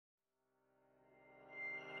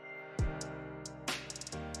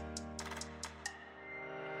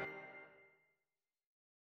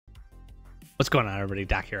What's going on, everybody?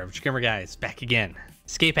 Doc here, Average Gamer Guys, back again.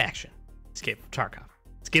 Escape action. Escape from Tarkov.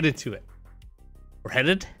 Let's get into it. We're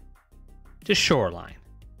headed to Shoreline.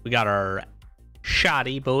 We got our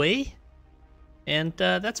shoddy boy. And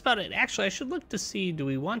that's about it. Actually, I should look to see, do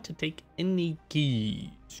we want to take any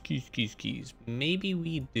keys? Keys. Maybe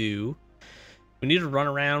we do. We need to run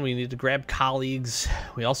around. We need to grab colleagues.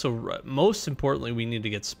 We also, most importantly, we need to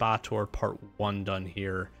get SPA-TOR Part 1 done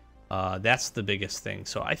here. That's the biggest thing.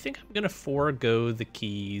 So I think I'm gonna forego the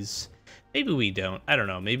keys. Maybe we don't. I don't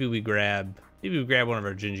know. Maybe we grab one of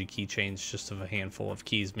our Gingy keychains, just of a handful of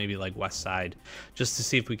keys, maybe like West Side, just to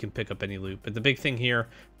see if we can pick up any loot. But the big thing here,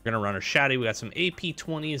 we're gonna run our shoddy. We got some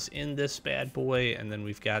AP-20s in this bad boy, and then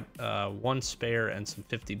we've got one spare and some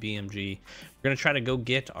 50 BMG. We're gonna try to go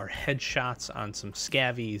get our headshots on some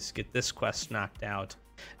scavies, get this quest knocked out.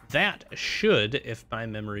 That should, if my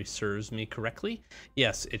memory serves me correctly,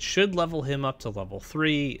 yes, it should level him up to level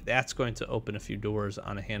 3. That's going to open a few doors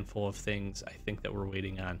on a handful of things I think that we're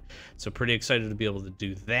waiting on. So pretty excited to be able to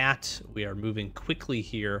do that. We are moving quickly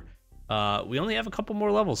here. We only have a couple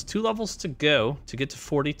more levels, 2 levels to go to get to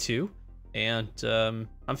 42. And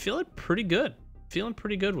I'm feeling pretty good. Feeling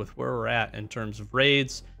pretty good with where we're at in terms of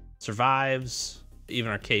raids, survives,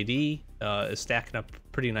 even our KD is stacking up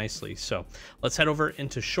pretty nicely. So let's head over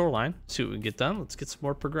into Shoreline, see what we can get done. Let's get some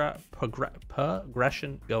more progression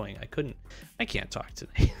going. I can't talk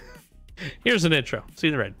today. Here's an intro. See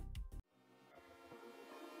you in the raid.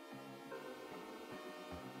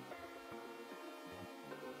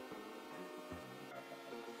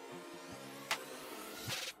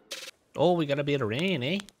 Oh, we gotta be at a rain,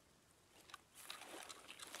 eh?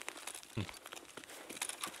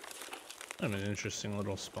 An interesting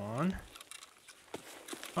little spawn.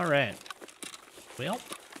 All right. Well,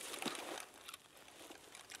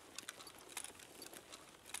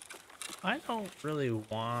 I don't really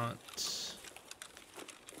want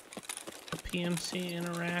a PMC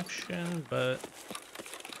interaction, but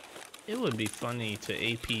it would be funny to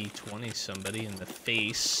AP-20 somebody in the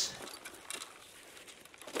face.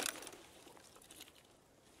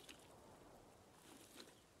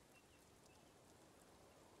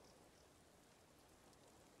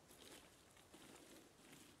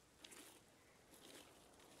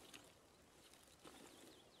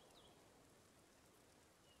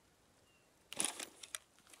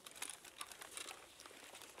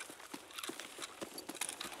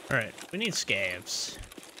 Alright, we need scavs.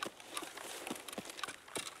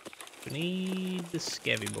 We need the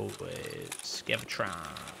scavvy boys,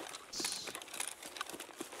 scavitrons.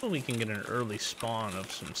 Well, we can get an early spawn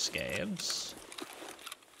of some scavs.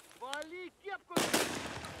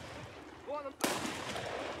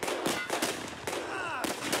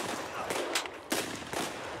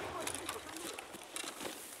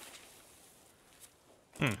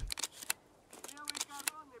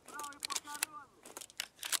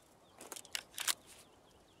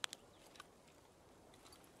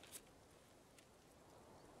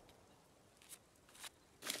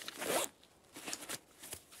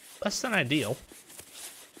 Less than ideal.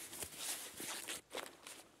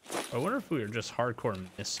 I wonder if we were just hardcore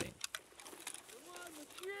missing.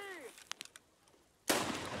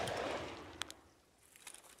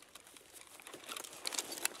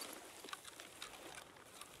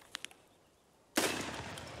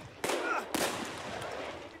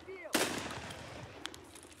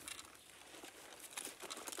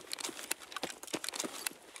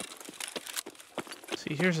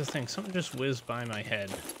 See, here's the thing. Something just whizzed by my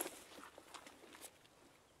head.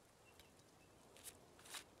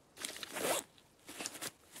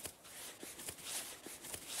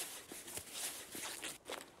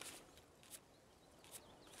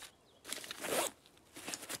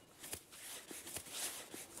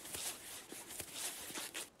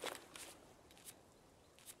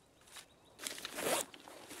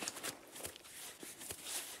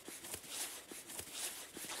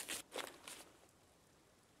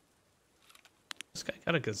 This guy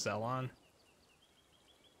got a gazelle on.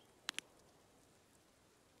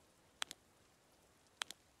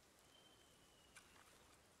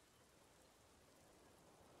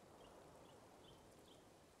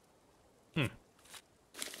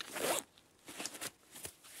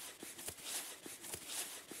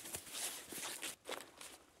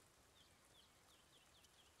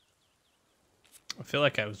 I feel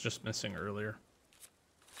like I was just missing earlier.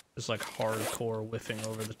 Just like hardcore whiffing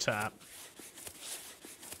over the top.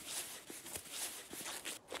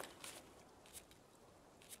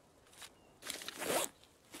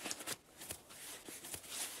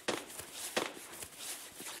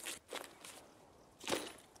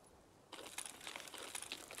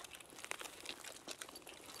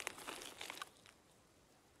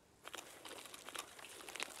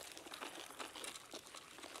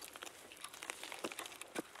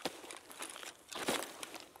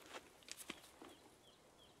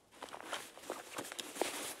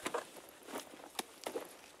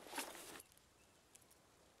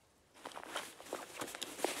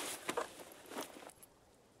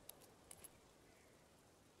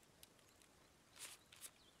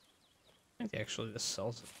 think actually this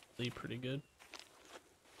sells it pretty good.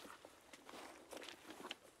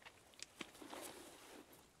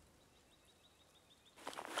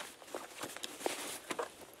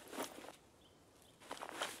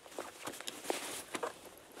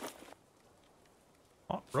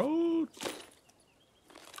 Hot road.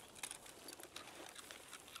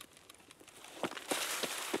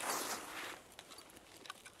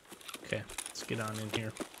 Okay, let's get on in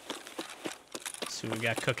here. See what we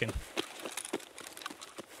got cooking.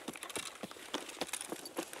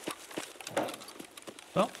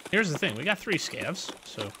 Well, here's the thing. We got 3 scavs,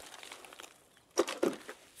 so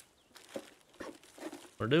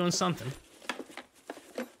we're doing something.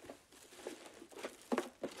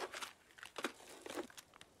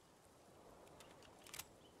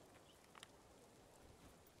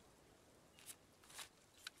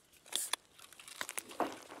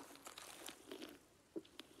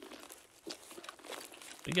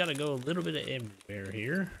 We gotta go a little bit of everywhere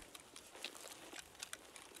here.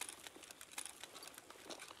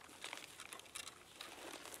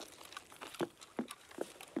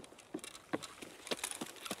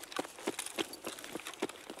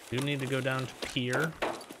 Do need to go down to pier.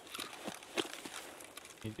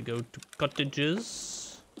 Need to go to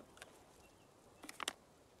cottages.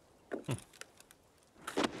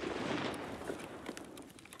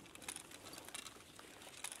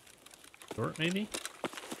 Short, maybe?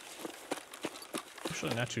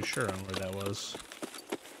 Actually, not too sure on where that was.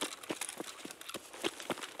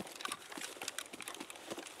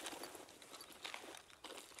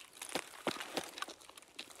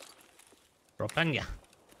 Propaganda.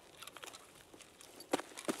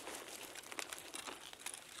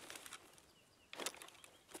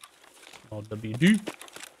 Small WD.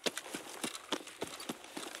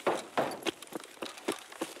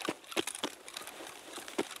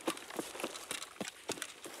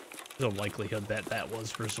 There's a likelihood that that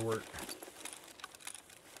was resort.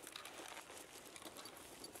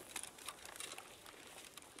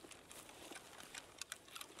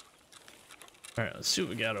 All right, let's see what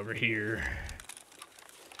we got over here.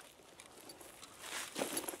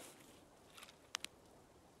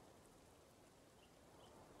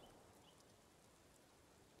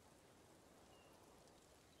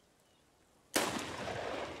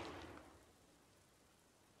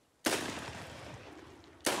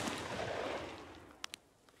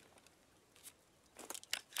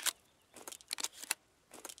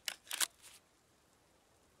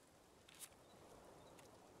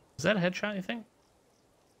 Is that a headshot, you think?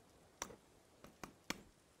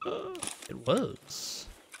 It was.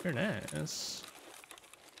 Very nice.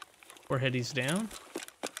 4 headies down.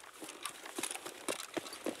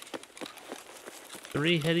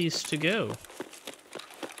 3 headies to go.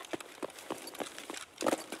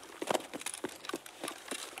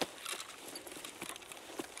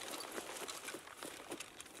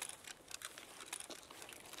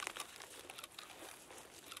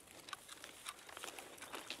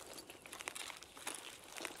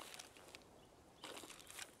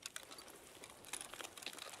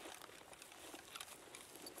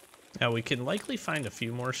 Now we can likely find a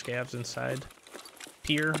few more scavs inside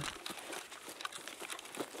pier.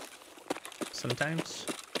 Sometimes.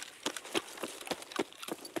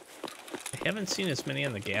 I haven't seen as many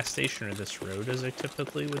on the gas station or this road as I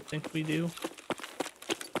typically would think we do.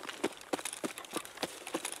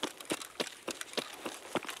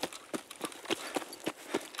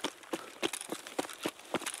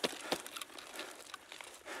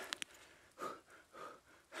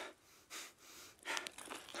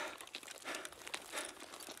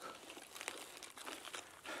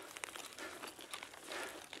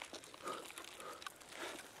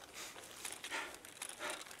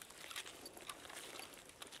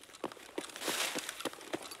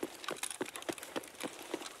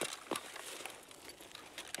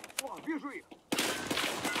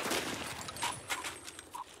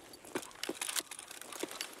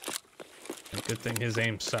 Good thing his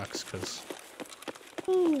aim sucks, because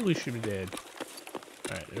we should be dead.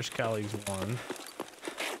 Alright, there's colleagues 1.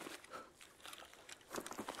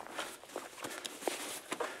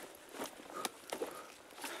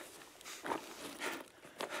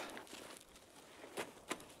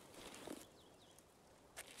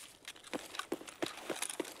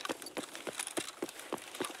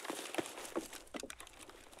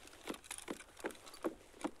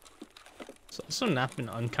 It's also not been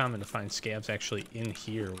uncommon to find scavs actually in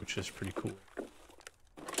here, which is pretty cool.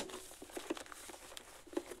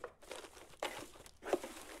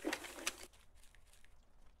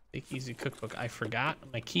 Take easy cookbook. I forgot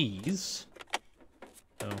my keys.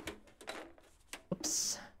 So,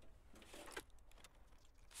 oops.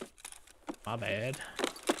 My bad.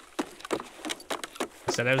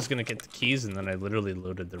 I said I was gonna get the keys, and then I literally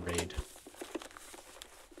loaded the raid.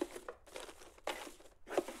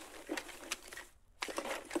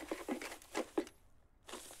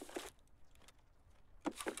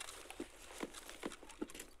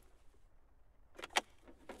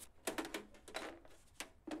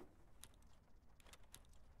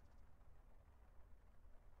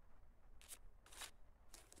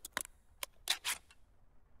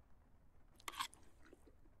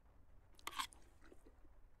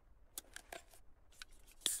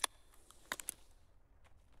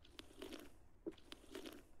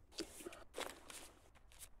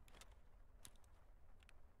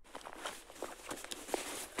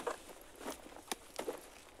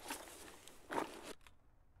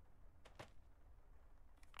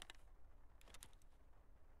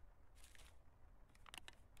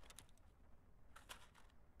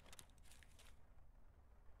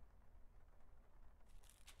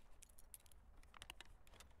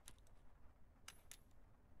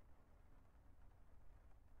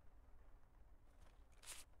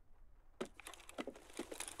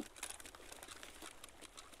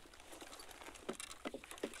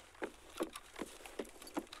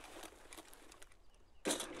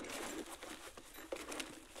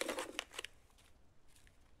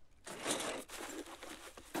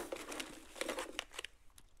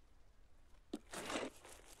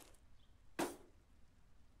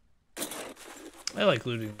 I like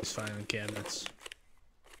looting these filing cabinets.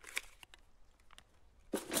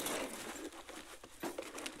 I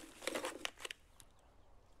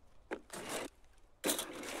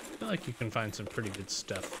feel like you can find some pretty good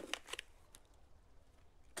stuff.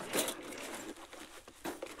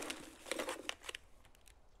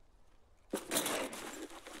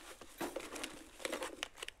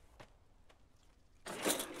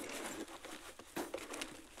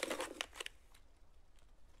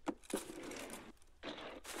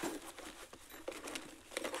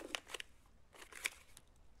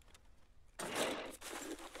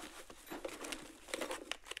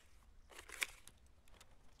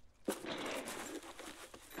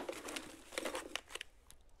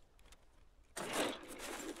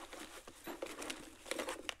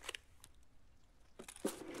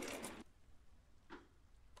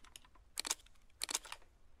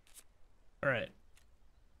 All right.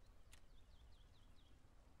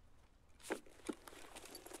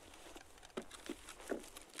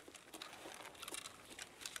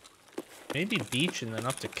 Maybe beach and then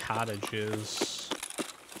up to cottages.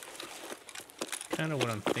 Kind of what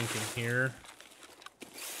I'm thinking here.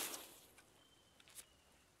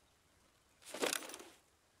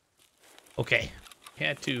 Okay.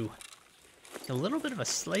 Had to a little bit of a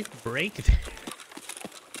slight break there.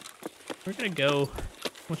 We're gonna go.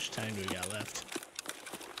 How much time do we got left?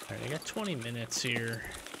 All right, I got 20 minutes here.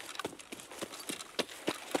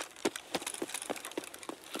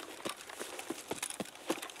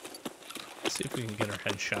 Let's see if we can get our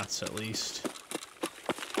headshots at least.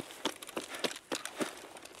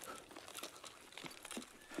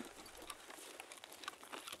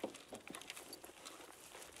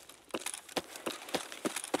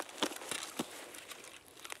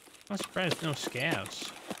 I'm surprised no scavs.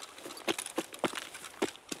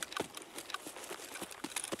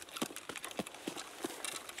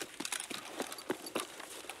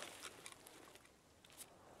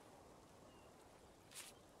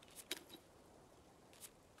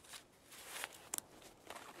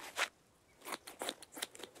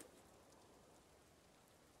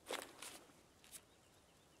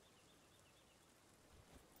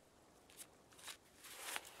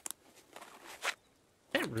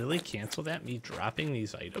 Did it really cancel that, me dropping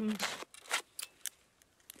these items?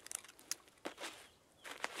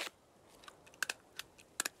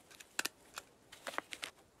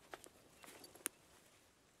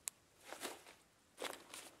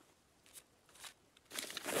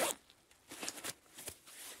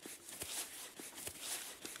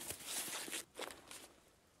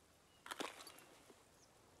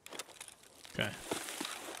 Okay.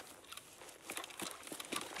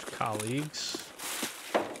 Colleagues.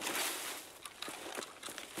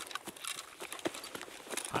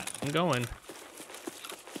 I'm going.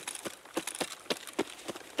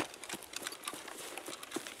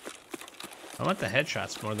 I want the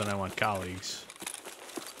headshots more than I want colleagues.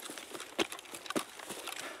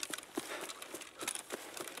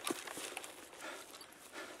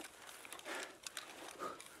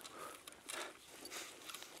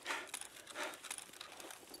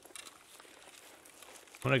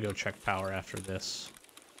 I'm gonna go check power after this.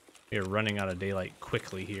 We are running out of daylight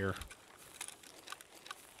quickly here.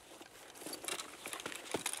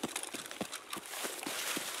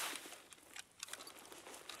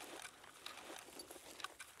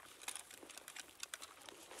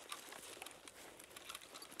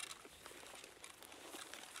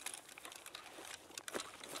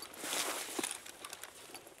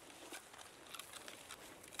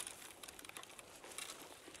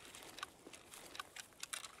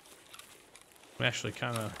 I'm actually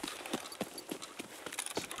kind of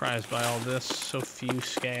surprised by all this. So few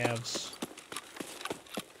scavs.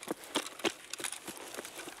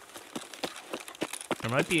 There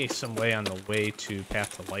might be some way on the way to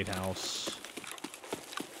Path to Lighthouse.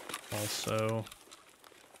 Also,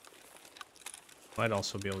 might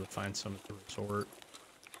also be able to find some at the resort.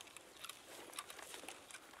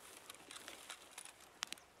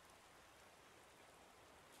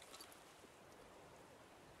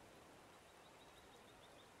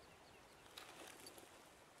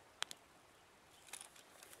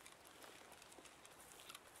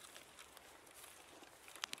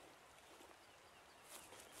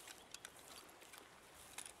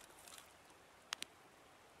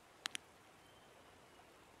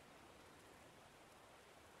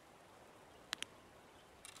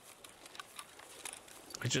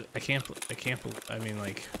 I can't, I mean,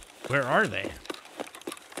 like, where are they?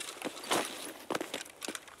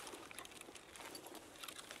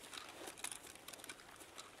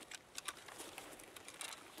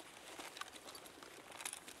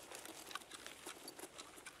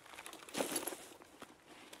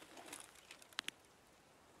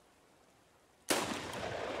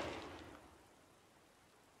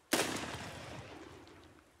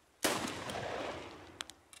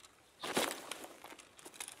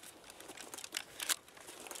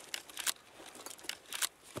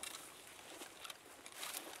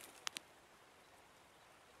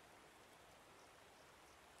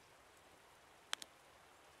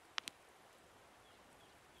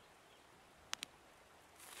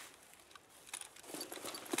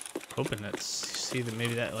 Hoping that, see that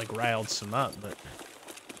maybe that like riled some up, but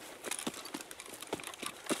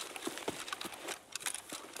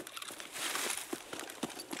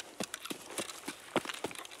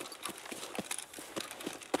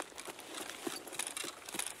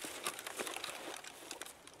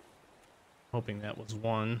hoping that was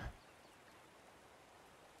one.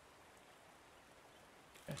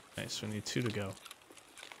 Okay, nice, we need 2 to go.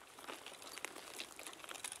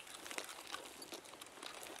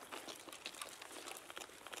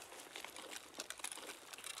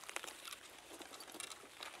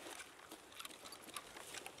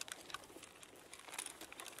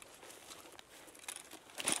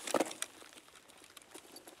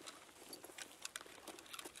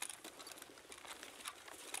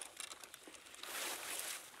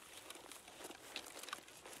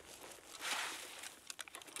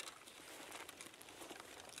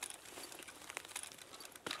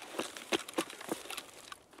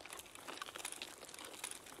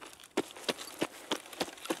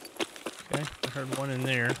 Okay, I heard one in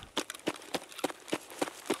there.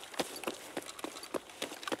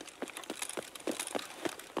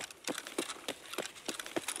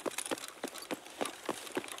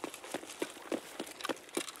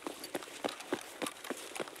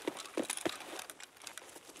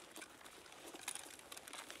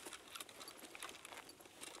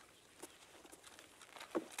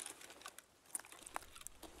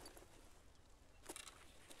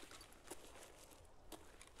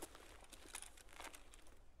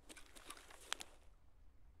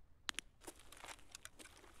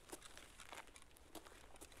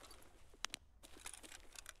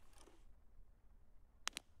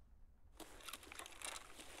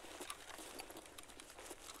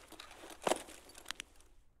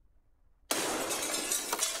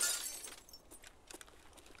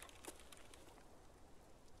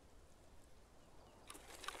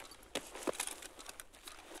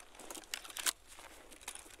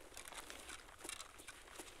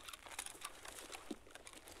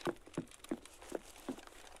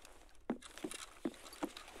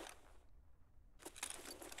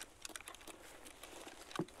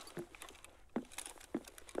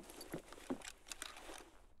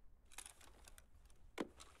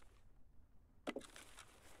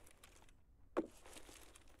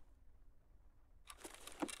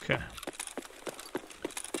 Okay.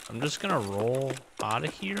 I'm just gonna roll out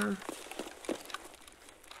of here,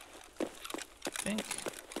 I think.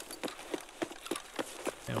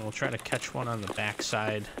 And we'll try to catch one on the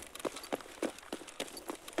backside.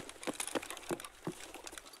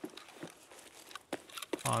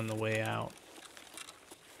 On the way out.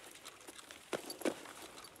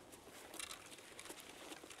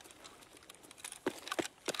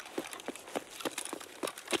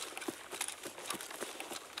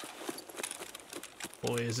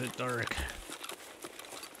 Boy, is it dark.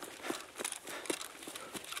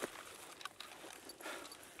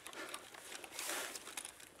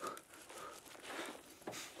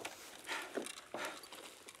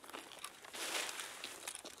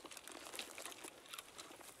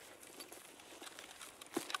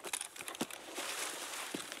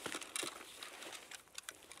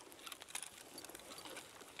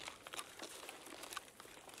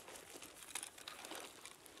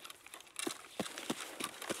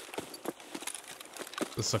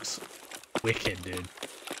 This looks wicked, dude.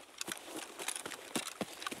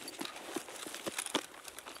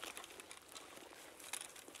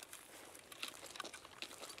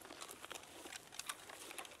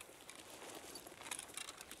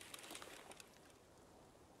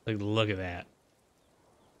 Like, look at that.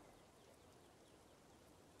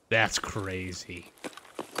 That's crazy.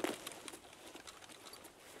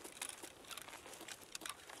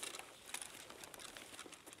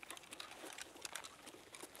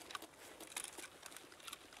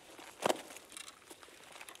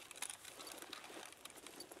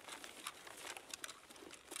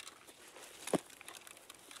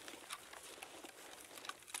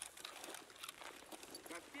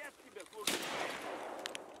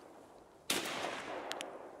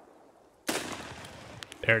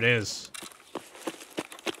 There it is.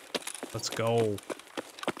 Let's go.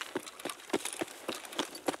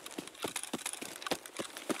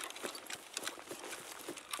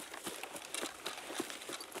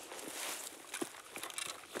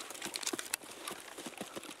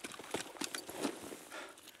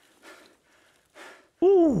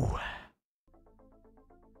 Ooh.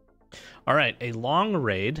 All right, a long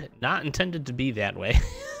raid, not intended to be that way.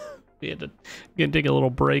 We had to take a little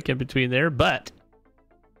break in between there, but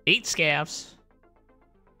 8 scavs,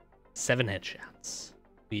 7 headshots.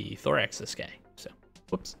 We thorax this guy, so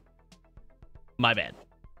whoops, my bad.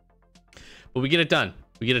 But we get it done.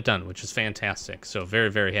 We get it done, which is fantastic. So very,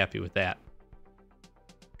 very happy with that.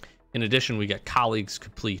 In addition, we got colleagues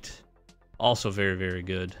complete, also very, very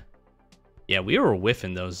good. Yeah, we were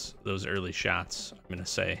whiffing those early shots, I'm gonna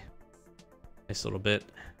say. Nice little bit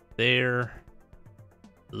there.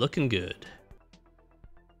 Looking good.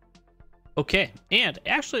 Okay, and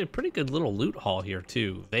actually a pretty good little loot haul here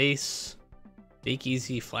too. Vase, Bake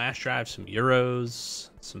Easy, flash drive, some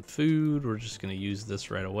euros, some food. We're just gonna use this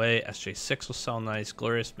right away. SJ6 will sell nice.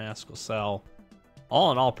 Glorious Mask will sell.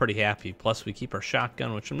 All in all, pretty happy. Plus we keep our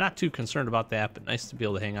shotgun, which I'm not too concerned about that, but nice to be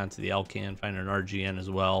able to hang on to the L-can, find an RGN as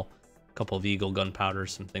well. A couple of Eagle gunpowder,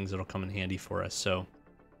 some things that'll come in handy for us. So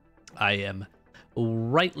I am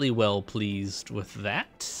rightly well pleased with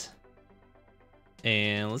that.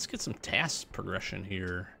 And let's get some task progression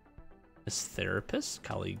here. This therapist,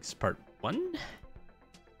 colleagues part 1.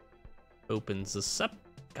 Opens this up,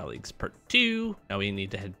 colleagues part 2. Now we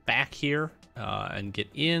need to head back here and get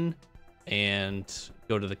in and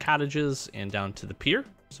go to the cottages and down to the pier.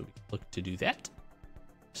 So we look to do that.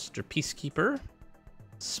 Mr. Peacekeeper,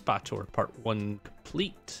 Spotor part 1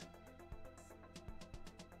 complete.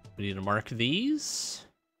 We need to mark these.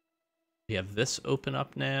 We have this open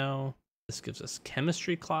up now. This gives us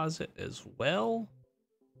chemistry closet as well,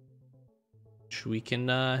 which we can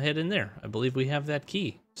head in there. I believe we have that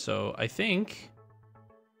key. So I think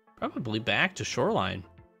probably back to shoreline.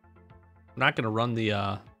 I'm not going to run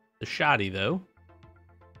the shoddy though.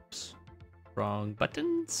 Oops. Wrong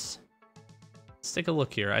buttons. Let's take a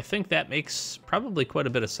look here. I think that makes probably quite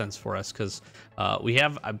a bit of sense for us because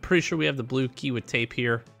I'm pretty sure we have the blue key with tape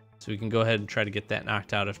here. So we can go ahead and try to get that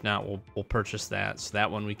knocked out. If not, we'll purchase that. So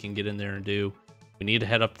that one we can get in there and do. We need to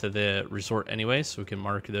head up to the resort anyway, so we can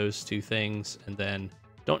mark those 2 things. And then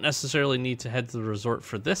don't necessarily need to head to the resort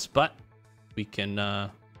for this, but we can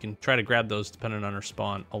try to grab those depending on our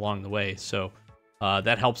spawn along the way. So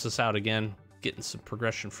that helps us out again, getting some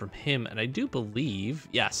progression from him. And I do believe,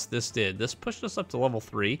 yes, this pushed us up to level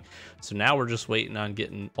 3. So now we're just waiting on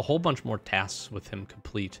getting a whole bunch more tasks with him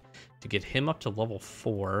complete to get him up to level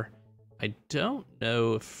 4. I don't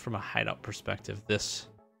know if from a hideout perspective this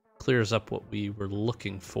clears up what we were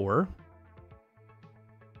looking for.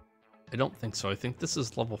 I don't think so. I think this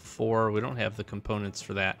is level 4. We don't have the components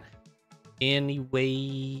for that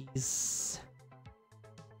anyways.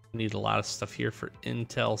 We need a lot of stuff here for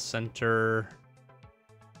Intel Center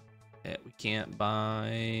that we can't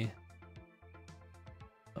buy.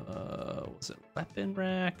 Was it weapon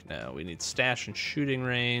rack? No, we need stash and shooting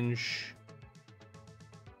range.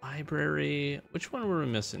 Library. Which one were we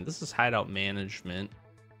missing? This is hideout management.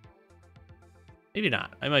 Maybe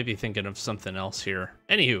not. I might be thinking of something else here.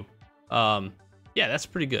 Anywho, yeah, that's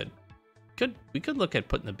pretty good. We could look at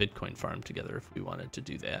putting the Bitcoin farm together if we wanted to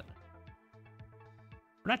do that.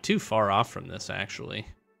 We're not too far off from this, actually.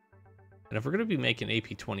 And if we're going to be making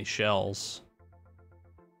AP20 shells,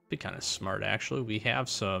 it'd be kind of smart, actually. We have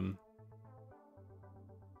some...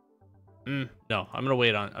 no, I'm going to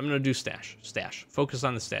wait on... I'm going to do stash. Stash. Focus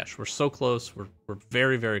on the stash. We're so close. We're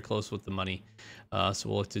very, very close with the money. So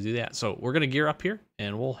we'll look to do that. So we're going to gear up here,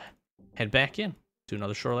 and we'll head back in to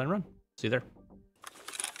another shoreline run. See you there.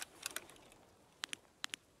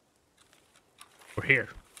 We're here.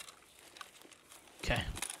 Okay.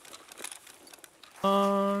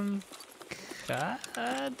 Cottages.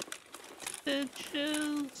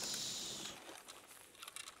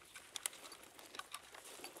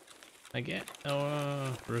 I get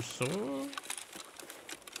resort.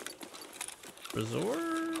 Resort?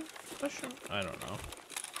 Question? I don't know.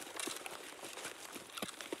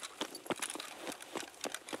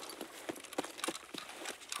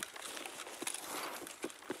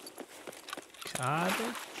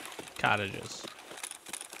 Cottage? Cottages.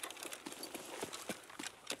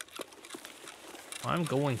 I'm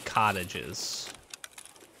going cottages.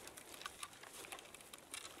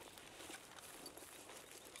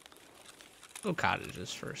 Go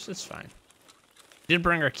cottages first, it's fine. Did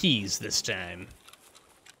bring our keys this time.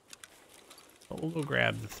 But we'll go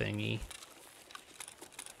grab the thingy.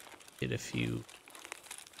 Get a few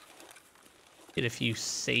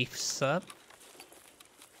safes up.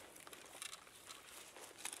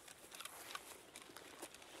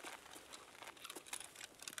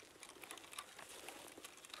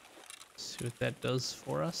 See what that does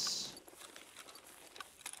for us.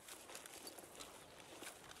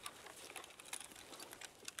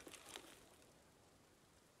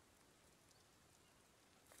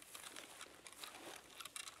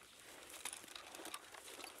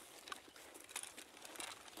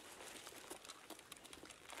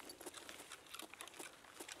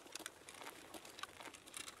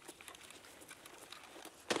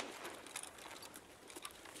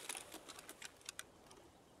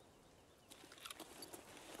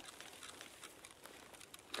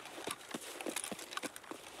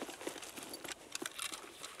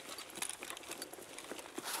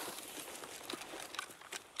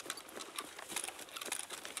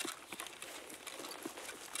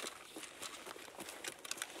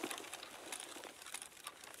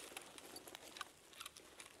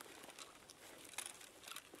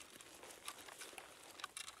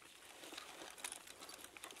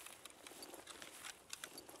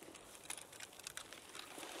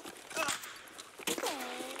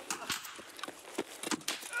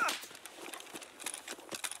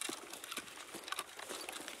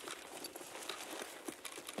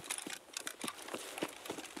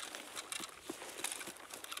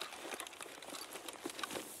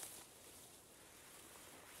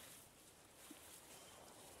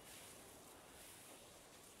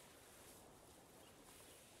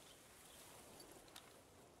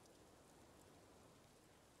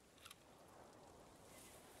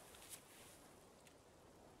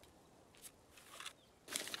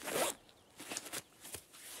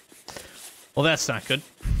 Well, that's not good.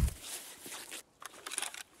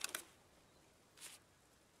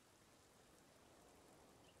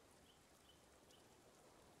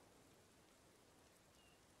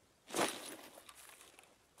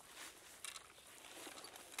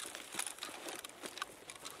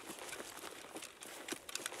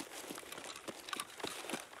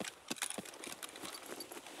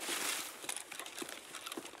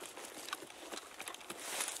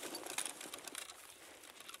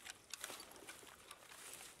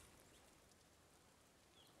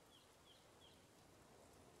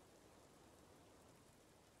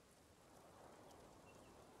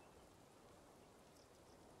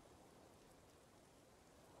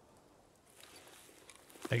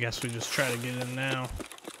 I guess we just try to get in now.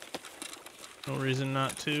 No reason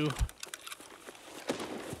not to.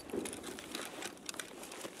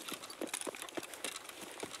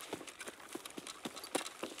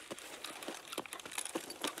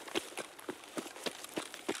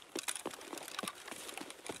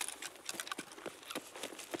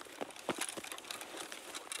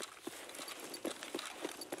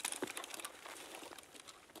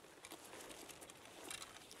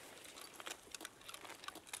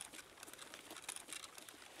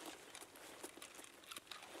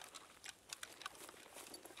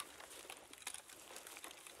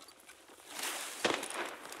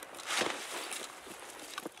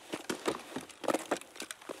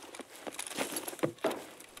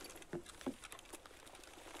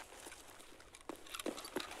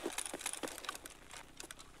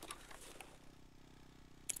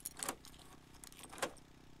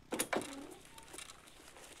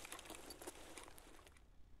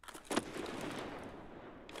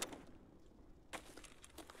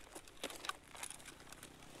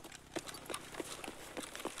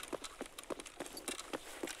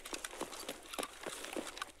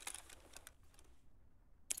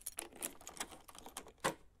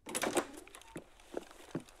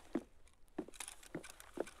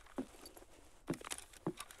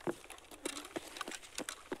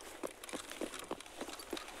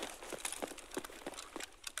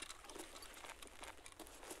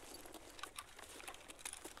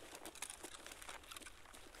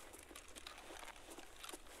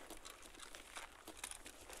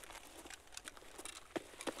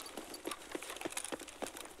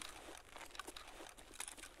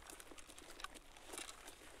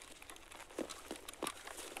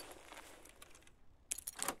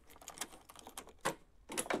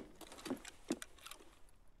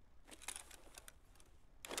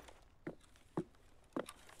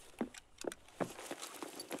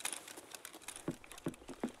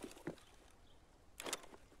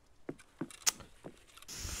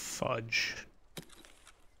 fudge.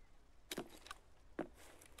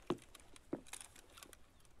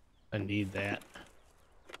 I need that.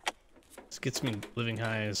 This gets me living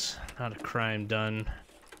highs. Not a crime done.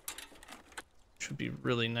 Should be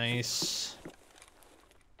really nice.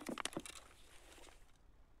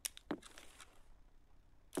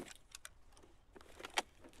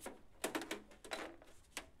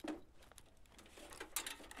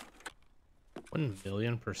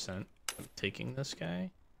 $1,000,000% I'm taking this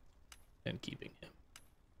guy and keeping him.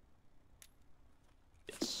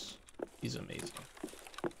 Yes, he's amazing.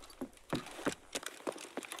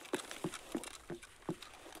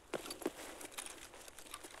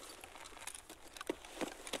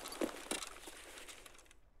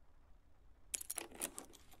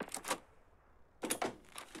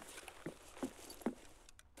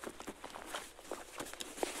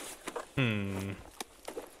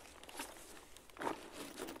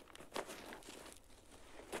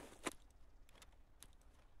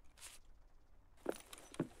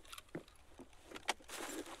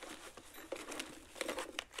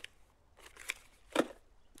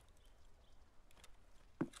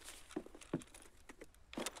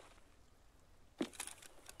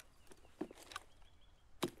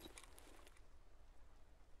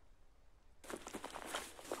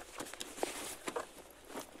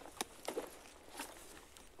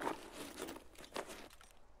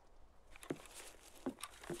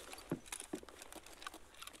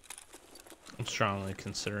 I'm strongly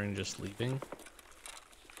considering just leaving.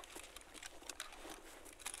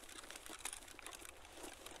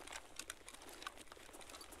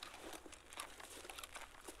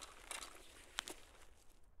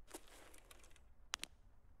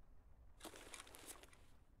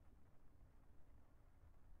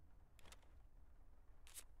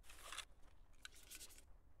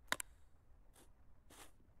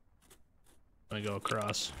 I'm gonna go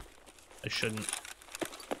across. I shouldn't.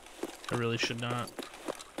 I really should not.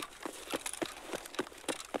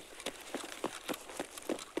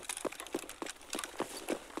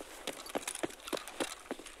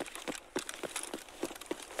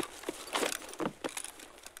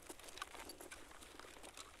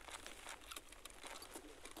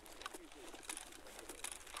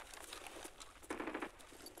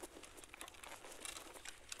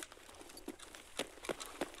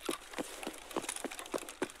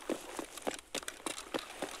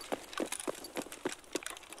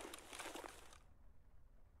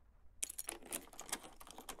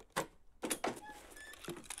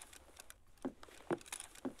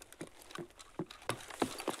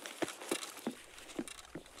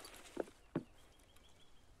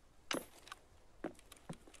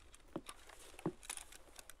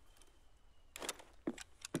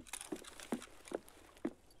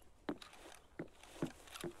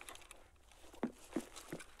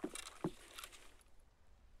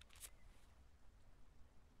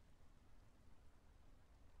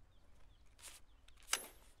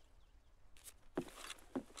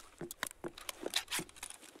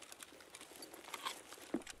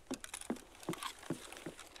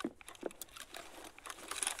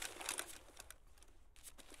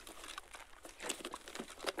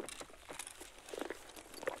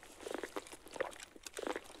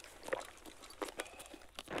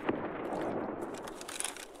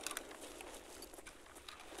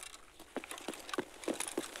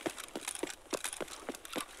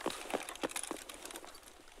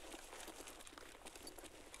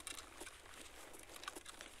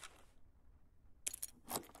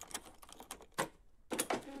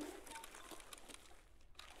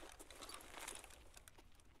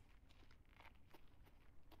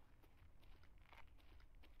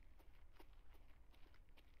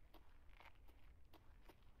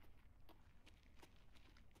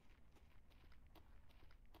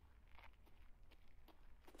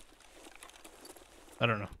 I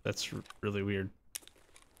don't know. That's really weird.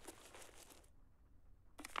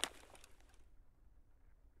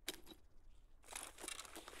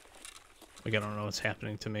 Like, I don't know what's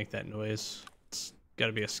happening to make that noise. It's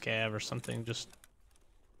gotta be a scav or something, just...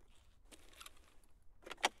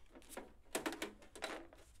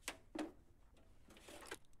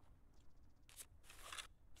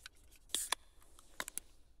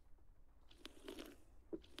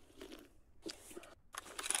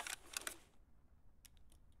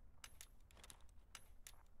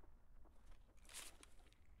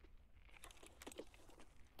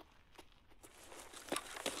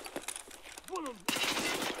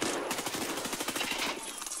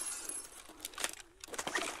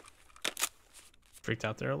 Freaked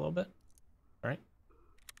out there a little bit. All right.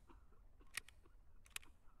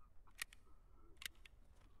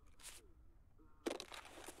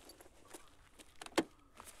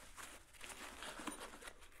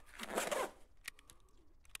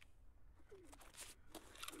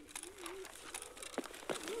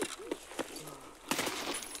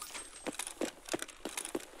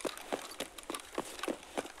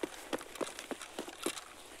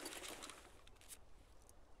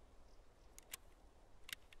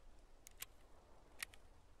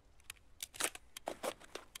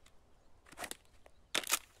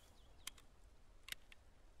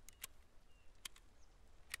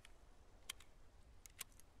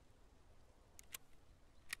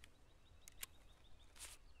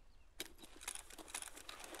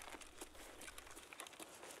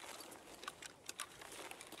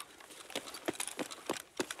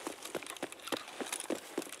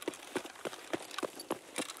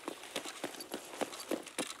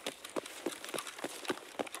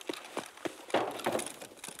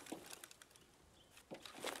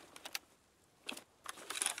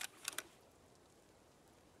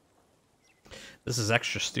 This is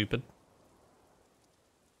extra stupid.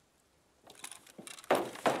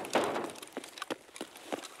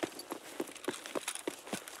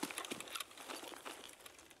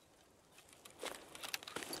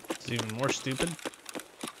 It's even more stupid.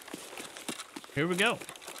 Here we go.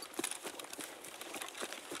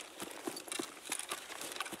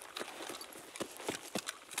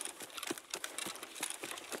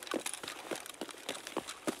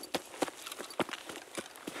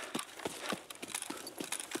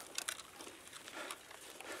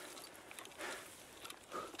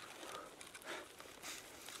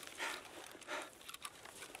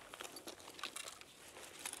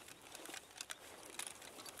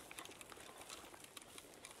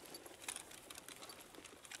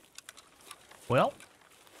 Well,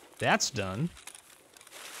 that's done.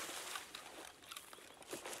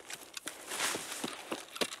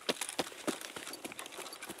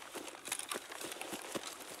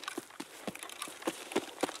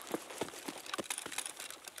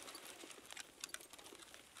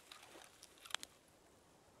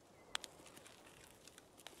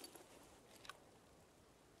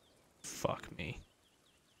 Fuck me.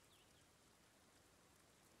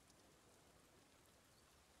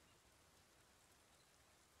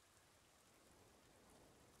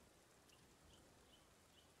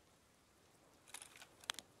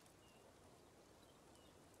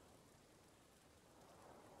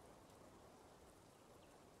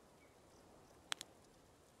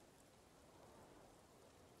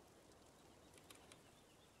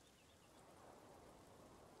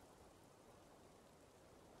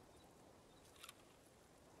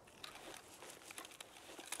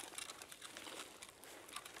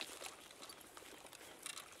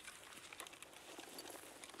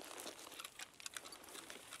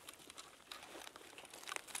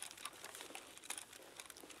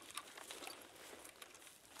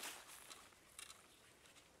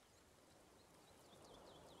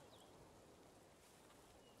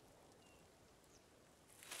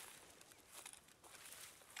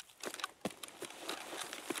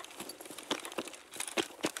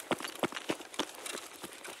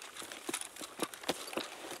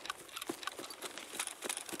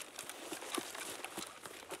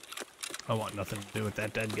 I want nothing to do with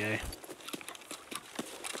that dead guy.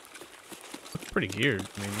 Looks pretty geared.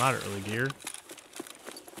 I mean, moderately geared.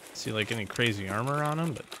 See like any crazy armor on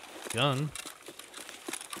him, but gun.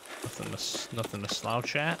 Nothing to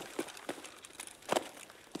slouch at.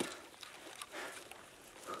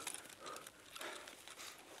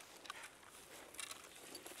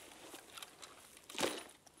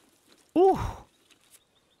 Ooh.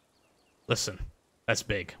 Listen, that's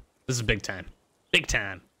big. This is big time. Big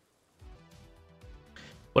time.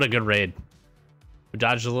 What a good raid. We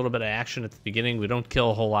dodged a little bit of action at the beginning. We don't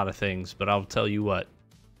kill a whole lot of things, but I'll tell you what.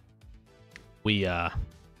 We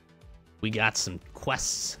got some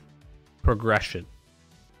quests progression.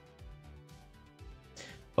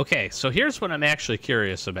 Okay, so here's what I'm actually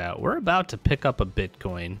curious about. We're about to pick up a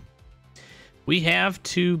Bitcoin. We have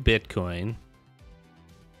 2 Bitcoin.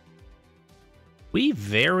 We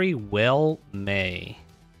very well may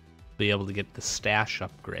be able to get the stash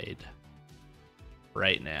upgrade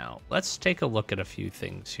right now. Let's take a look at a few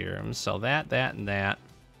things here. I'm gonna sell that, that, and that.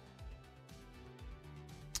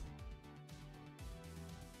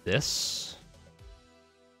 This.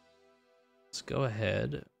 Let's go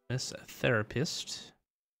ahead, Miss Therapist.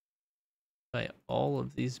 Buy all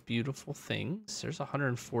of these beautiful things. There's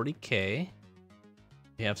 140k.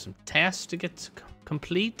 We have some tasks to get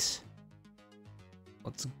complete.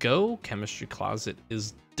 Let's go. Chemistry closet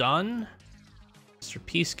is done. Mr.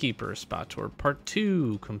 Peacekeeper spot tour part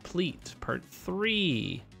 2 complete. Part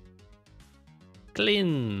 3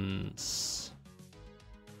 cleanse.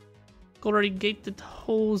 Corrugated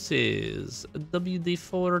hoses.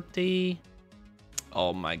 WD-40.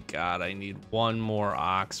 Oh my god, I need one more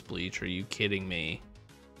ox bleach. Are you kidding me?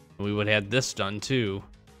 We would have had this done too.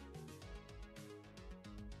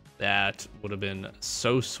 That would have been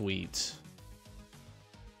so sweet.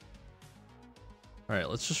 Alright,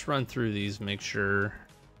 let's just run through these, make sure.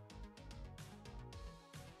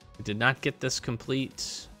 We did not get this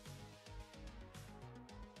complete.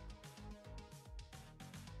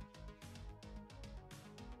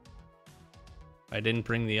 I didn't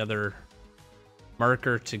bring the other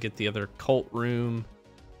marker to get the other cult room.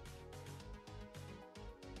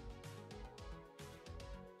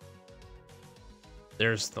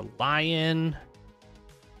 There's the lion.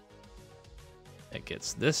 That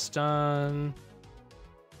gets this done.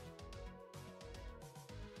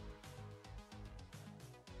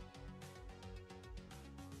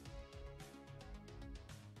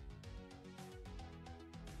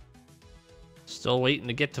 Still waiting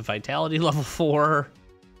to get to vitality level 4.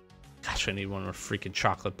 Gosh, I need one more freaking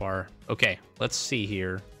chocolate bar. Okay, let's see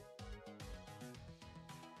here.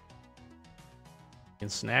 I can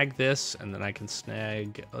snag this, and then I can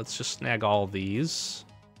snag... Let's just snag all these.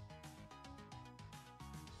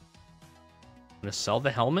 I'm going to sell the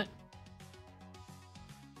helmet.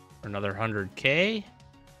 For another 100K.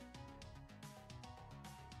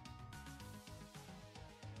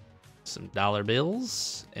 Some dollar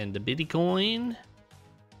bills and a Bitcoin.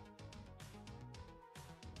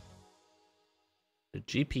 The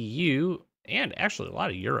GPU, and actually a lot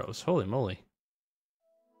of euros. Holy moly.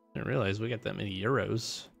 Didn't realize we got that many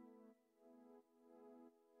euros.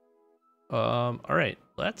 All right,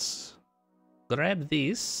 let's grab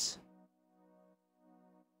these.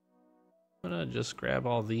 I'm gonna just grab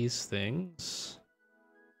all these things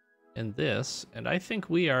and this, and I think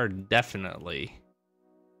we are definitely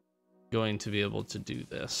going to be able to do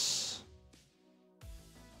this.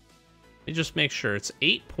 Let me just make sure it's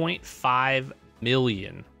 8.5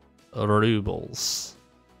 million rubles.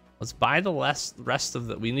 Let's buy the rest of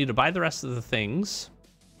the... We need to buy the rest of the things.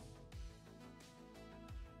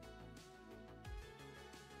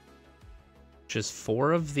 Which is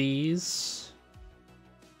 4 of these.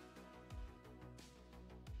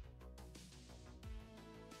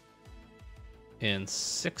 And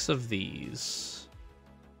 6 of these.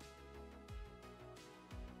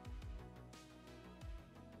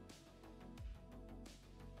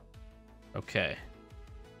 Okay.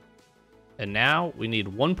 And now we need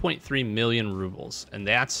 1.3 million rubles. And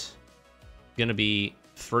that's going to be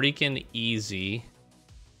freaking easy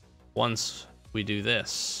once we do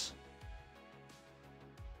this.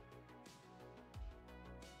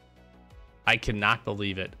 I cannot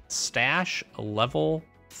believe it. Stash level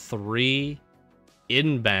 3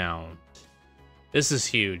 inbound. This is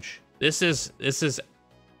huge. This is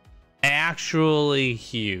actually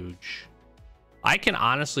huge. I can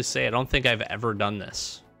honestly say I don't think I've ever done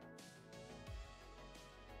this.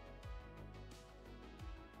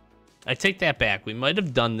 I take that back. We might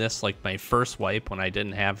have done this like my first wipe when I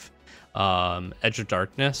didn't have Edge of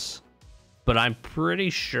Darkness, but I'm pretty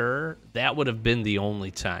sure that would have been the only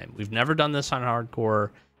time. We've never done this on hardcore,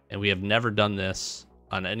 and we have never done this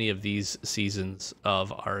on any of these seasons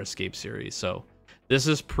of our Escape series. So this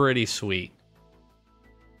is pretty sweet.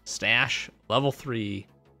 Stash level 3.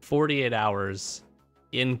 48 hours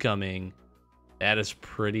incoming. That is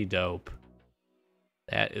pretty dope.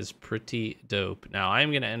 That is pretty dope. Now, I'm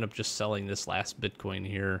going to end up just selling this last Bitcoin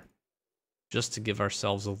here just to give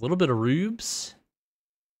ourselves a little bit of rubes.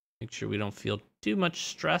 Make sure we don't feel too much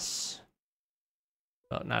stress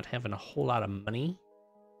about not having a whole lot of money.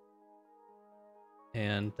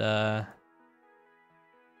 And,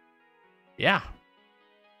 yeah.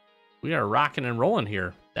 We are rocking and rolling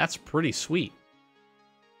here. That's pretty sweet.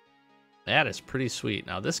 That is pretty sweet.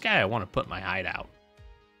 Now, this guy I want to put in my hideout.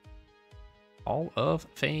 Hall of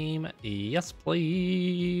Fame. Yes,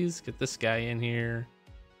 please. Get this guy in here.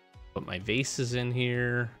 Put my vases in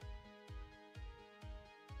here.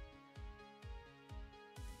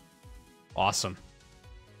 Awesome.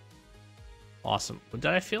 Awesome. Did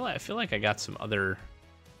I feel like I got some other...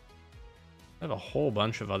 I have a whole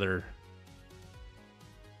bunch of other...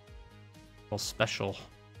 little special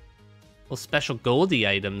Goldie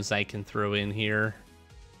items I can throw in here.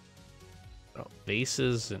 Oh,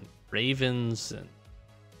 vases and ravens and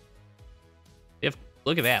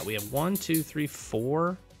look at that. We have 1, 2, 3,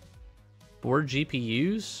 4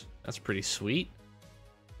 GPUs. That's pretty sweet.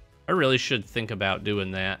 I really should think about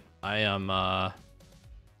doing that. I am how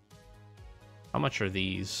much are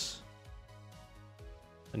these?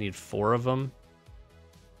 I need 4 of them.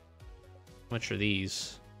 How much are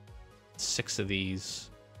these? 6 of these.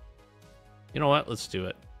 You know what? Let's do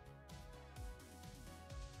it.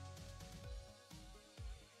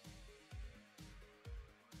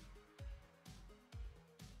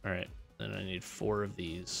 All right. Then I need 4 of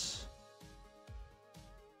these.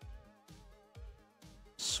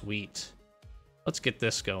 Sweet. Let's get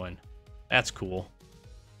this going. That's cool.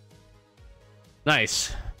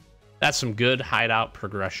 Nice. That's some good hideout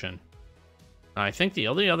progression. Now, I think the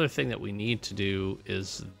only other thing that we need to do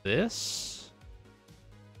is this.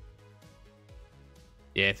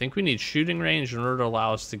 Yeah, I think we need shooting range in order to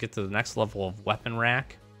allow us to get to the next level of weapon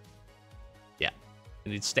rack. Yeah.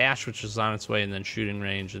 We need stash, which is on its way, and then shooting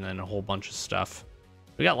range, and then a whole bunch of stuff.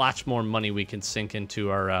 We got lots more money we can sink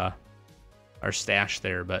into our stash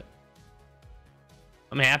there, but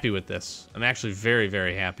I'm happy with this. I'm actually very,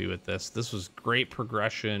 very happy with this. This was great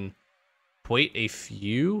progression. Quite a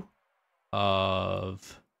few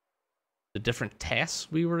of the different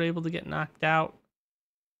tasks we were able to get knocked out.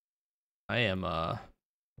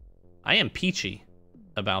 I am peachy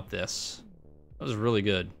about this. That was really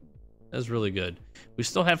good. That was really good. We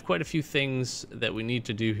still have quite a few things that we need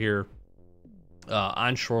to do here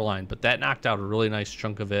on Shoreline, but that knocked out a really nice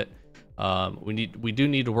chunk of it. We do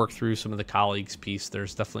need to work through some of the colleagues piece.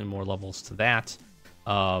 There's definitely more levels to that.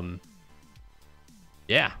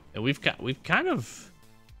 Yeah, and we've kind of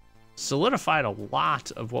solidified a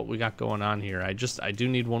lot of what we got going on here. I do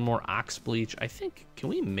need one more ox bleach. I think, can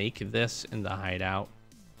we make this in the hideout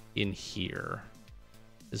in here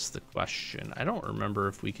is the question. I don't remember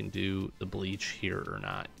if we can do the bleach here or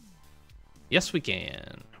not. Yes, we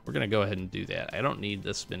can. We're gonna go ahead and do that. I don't need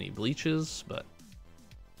this many bleaches, but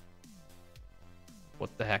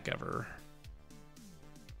what the heck ever.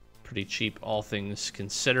 Pretty cheap, all things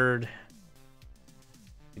considered.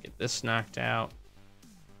 Get this knocked out.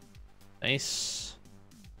 Nice.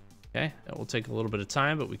 Okay, that will take a little bit of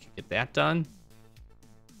time, but we can get that done.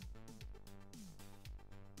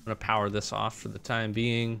 I'm gonna power this off for the time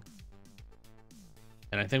being.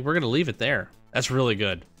 And I think we're gonna leave it there. That's really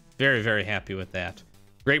good. Very, very happy with that.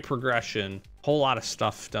 Great progression, whole lot of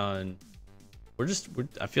stuff done.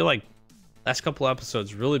 I feel like last couple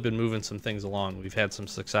episodes really been moving some things along. We've had some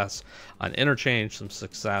success on Interchange, some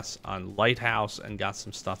success on Lighthouse, and got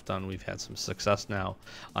some stuff done. We've had some success now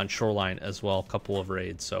on Shoreline as well, a couple of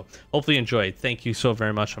raids. So hopefully you enjoyed. Thank you so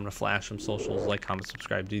very much. I'm gonna flash some socials, like, comment,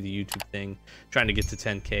 subscribe, do the YouTube thing. Trying to get to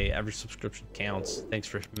 10K. Every subscription counts. Thanks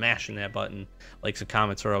for mashing that button. Likes and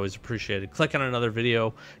comments are always appreciated. Click on another video.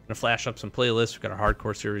 Gonna flash up some playlists. We've got our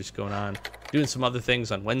hardcore series going on. Doing some other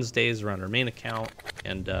things on Wednesdays around our main account,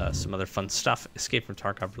 and some other fun stuff, Escape from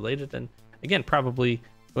Tarkov related. And again, probably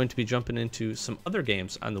going to be jumping into some other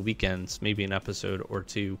games on the weekends, maybe an episode or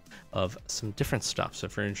two of some different stuff. So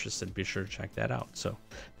if you're interested, be sure to check that out. So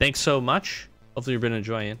thanks so much. Hopefully you've been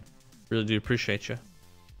enjoying. Really do appreciate you.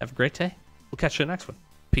 Have a great day. We'll catch you in the next one.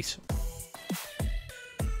 Peace.